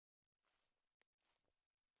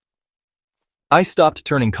I stopped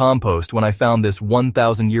turning compost when I found this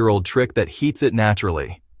 1,000-year-old trick that heats it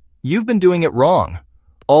naturally. You've been doing it wrong.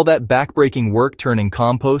 All that backbreaking work turning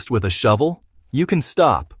compost with a shovel? You can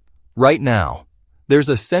stop. Right now. There's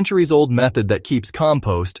a centuries-old method that keeps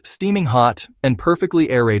compost steaming hot and perfectly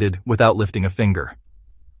aerated without lifting a finger.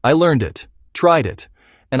 I learned it, tried it,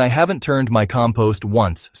 and I haven't turned my compost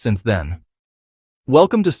once since then.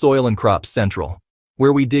 Welcome to Soil and Crops Central,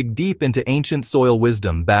 where we dig deep into ancient soil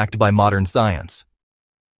wisdom backed by modern science.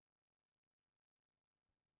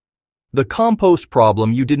 The compost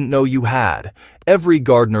problem you didn't know you had. Every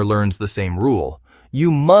gardener learns the same rule. You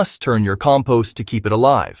must turn your compost to keep it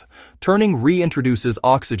alive. Turning reintroduces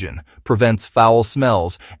oxygen, prevents foul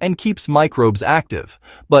smells, and keeps microbes active.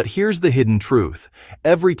 But here's the hidden truth.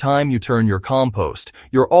 Every time you turn your compost,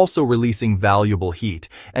 you're also releasing valuable heat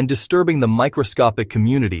and disturbing the microscopic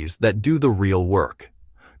communities that do the real work.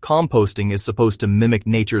 Composting is supposed to mimic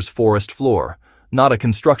nature's forest floor, not a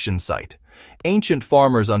construction site. Ancient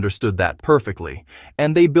farmers understood that perfectly,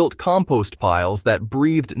 and they built compost piles that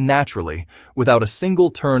breathed naturally without a single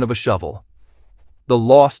turn of a shovel. The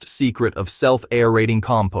lost secret of self-aerating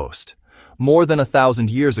compost. More than 1,000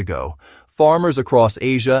 years ago, farmers across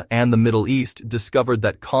Asia and the Middle East discovered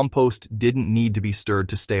that compost didn't need to be stirred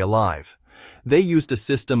to stay alive. They used a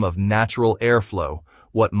system of natural airflow,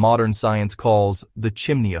 what modern science calls the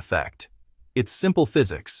chimney effect. It's simple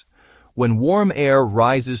physics. When warm air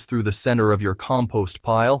rises through the center of your compost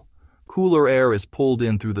pile, cooler air is pulled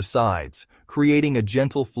in through the sides, creating a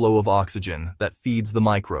gentle flow of oxygen that feeds the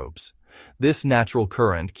microbes. This natural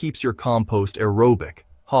current keeps your compost aerobic,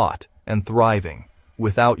 hot, and thriving,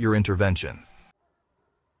 without your intervention.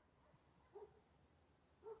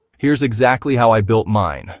 Here's exactly how I built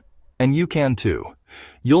mine, and you can too.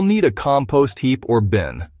 You'll need a compost heap or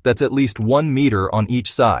bin that's at least 1 meter on each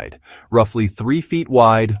side, roughly 3 feet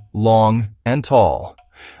wide, long, and tall.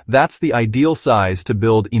 That's the ideal size to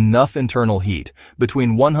build enough internal heat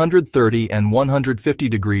between 130 and 150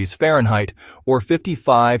 degrees Fahrenheit or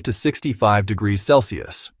 55 to 65 degrees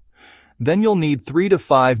Celsius. Then you'll need 3 to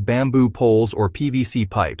 5 bamboo poles or PVC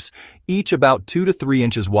pipes, each about 2 to 3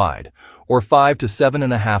 inches wide, or 5 to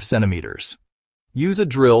 7.5 centimeters. Use a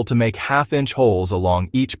drill to make half-inch holes along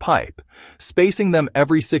each pipe, spacing them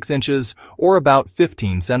every 6 inches or about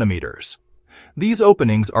 15 centimeters. These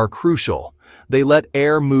openings are crucial. They let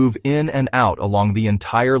air move in and out along the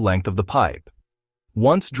entire length of the pipe.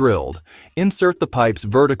 Once drilled, insert the pipes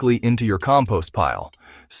vertically into your compost pile,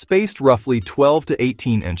 spaced roughly 12 to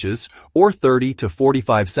 18 inches or 30 to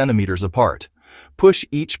 45 centimeters apart. Push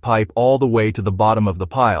each pipe all the way to the bottom of the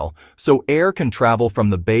pile so air can travel from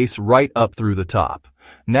the base right up through the top.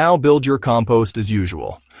 Now build your compost as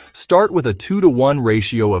usual. Start with a 2-to-1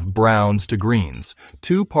 ratio of browns to greens,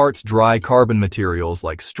 2 parts dry carbon materials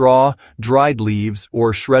like straw, dried leaves,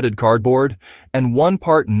 or shredded cardboard, and 1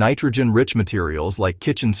 part nitrogen-rich materials like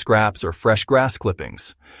kitchen scraps or fresh grass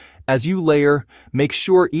clippings. As you layer, make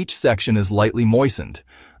sure each section is lightly moistened.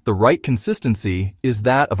 The right consistency is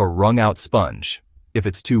that of a wrung-out sponge. If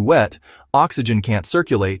it's too wet, oxygen can't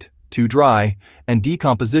circulate, too dry, and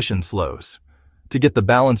decomposition slows. To get the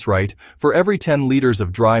balance right, for every 10 liters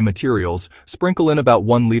of dry materials, sprinkle in about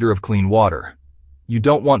 1 liter of clean water. You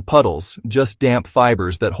don't want puddles, just damp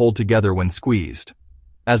fibers that hold together when squeezed.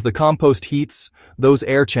 As the compost heats, those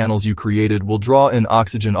air channels you created will draw in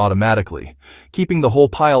oxygen automatically, keeping the whole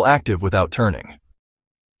pile active without turning.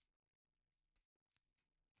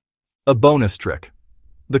 A bonus trick.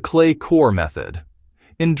 The clay core method.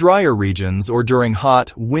 In drier regions or during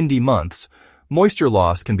hot, windy months, moisture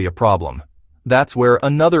loss can be a problem. That's where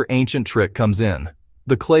another ancient trick comes in.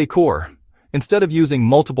 The clay core. Instead of using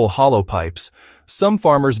multiple hollow pipes, some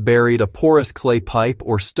farmers buried a porous clay pipe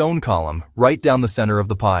or stone column right down the center of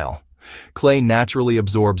the pile. Clay naturally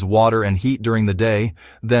absorbs water and heat during the day,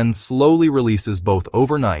 then slowly releases both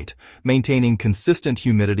overnight, maintaining consistent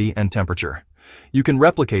humidity and temperature. You can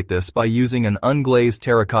replicate this by using an unglazed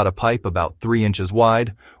terracotta pipe about 3 inches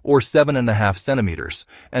wide or 7.5 centimeters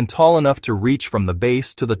and tall enough to reach from the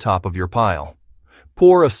base to the top of your pile.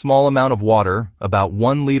 Pour a small amount of water, about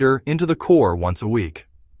 1 liter, into the core once a week.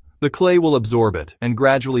 The clay will absorb it and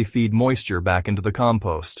gradually feed moisture back into the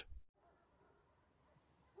compost.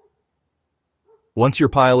 Once your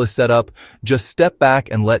pile is set up, just step back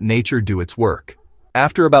and let nature do its work.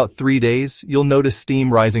 After about 3 days, you'll notice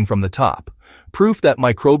steam rising from the top, proof that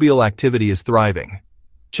microbial activity is thriving.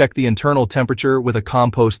 Check the internal temperature with a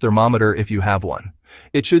compost thermometer if you have one.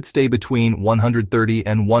 It should stay between 130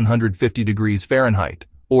 and 150 degrees Fahrenheit,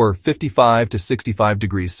 or 55 to 65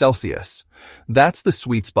 degrees Celsius. That's the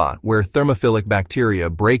sweet spot where thermophilic bacteria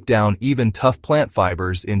break down even tough plant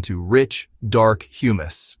fibers into rich, dark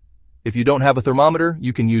humus. If you don't have a thermometer,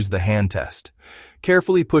 you can use the hand test.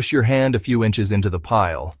 Carefully push your hand a few inches into the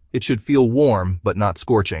pile. It should feel warm, but not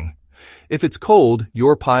scorching. If it's cold,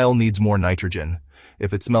 your pile needs more nitrogen.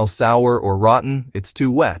 If it smells sour or rotten, it's too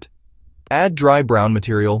wet. Add dry brown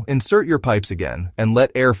material, insert your pipes again, and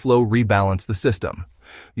let airflow rebalance the system.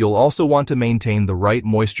 You'll also want to maintain the right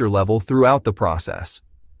moisture level throughout the process.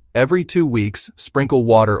 Every 2 weeks, sprinkle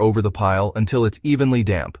water over the pile until it's evenly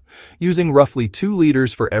damp, using roughly 2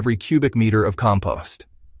 liters for every cubic meter of compost.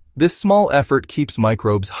 This small effort keeps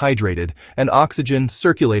microbes hydrated and oxygen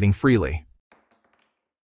circulating freely.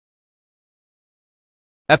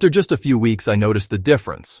 After just a few weeks, I noticed the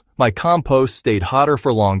difference. My compost stayed hotter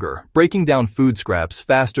for longer, breaking down food scraps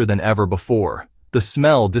faster than ever before. The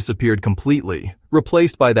smell disappeared completely,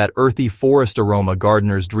 replaced by that earthy forest aroma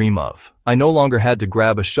gardeners dream of. I no longer had to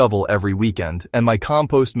grab a shovel every weekend, and my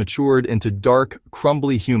compost matured into dark,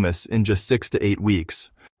 crumbly humus in just 6 to 8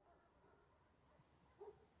 weeks.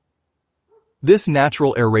 This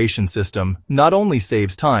natural aeration system not only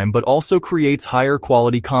saves time but also creates higher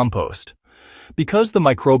quality compost. Because the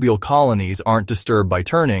microbial colonies aren't disturbed by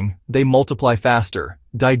turning, they multiply faster,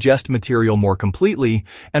 digest material more completely,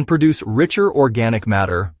 and produce richer organic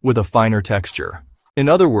matter with a finer texture. In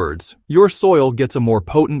other words, your soil gets a more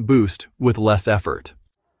potent boost with less effort.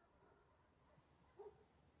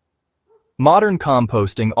 Modern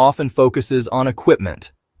composting often focuses on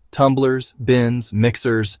equipment, tumblers, bins,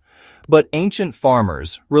 mixers, but ancient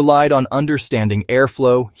farmers relied on understanding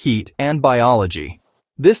airflow, heat, and biology.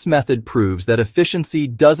 This method proves that efficiency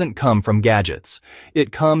doesn't come from gadgets.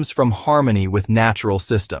 It comes from harmony with natural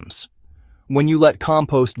systems. When you let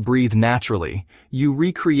compost breathe naturally, you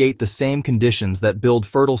recreate the same conditions that build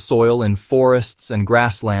fertile soil in forests and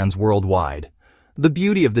grasslands worldwide. The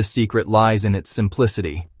beauty of this secret lies in its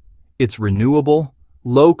simplicity. It's renewable,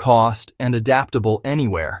 low cost, and adaptable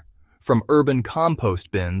anywhere, from urban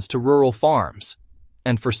compost bins to rural farms.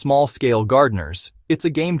 And for small-scale gardeners, it's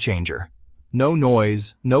a game changer. No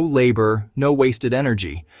noise, no labor, no wasted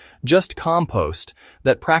energy, just compost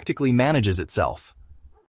that practically manages itself.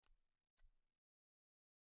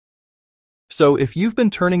 So if you've been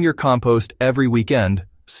turning your compost every weekend,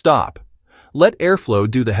 stop. Let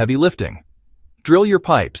airflow do the heavy lifting. Drill your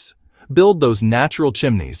pipes, build those natural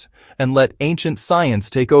chimneys, and let ancient science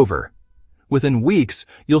take over. Within weeks,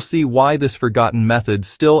 you'll see why this forgotten method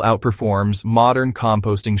still outperforms modern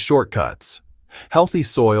composting shortcuts. Healthy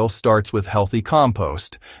soil starts with healthy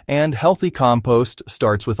compost, and healthy compost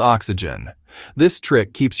starts with oxygen. This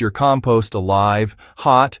trick keeps your compost alive,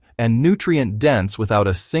 hot, and nutrient-dense without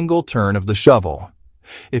a single turn of the shovel.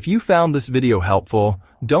 If you found this video helpful,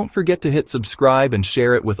 don't forget to hit subscribe and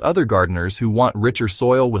share it with other gardeners who want richer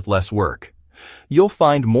soil with less work. You'll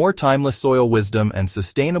find more timeless soil wisdom and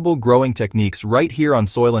sustainable growing techniques right here on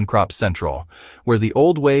Soil and Crops Central, where the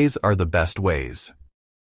old ways are the best ways.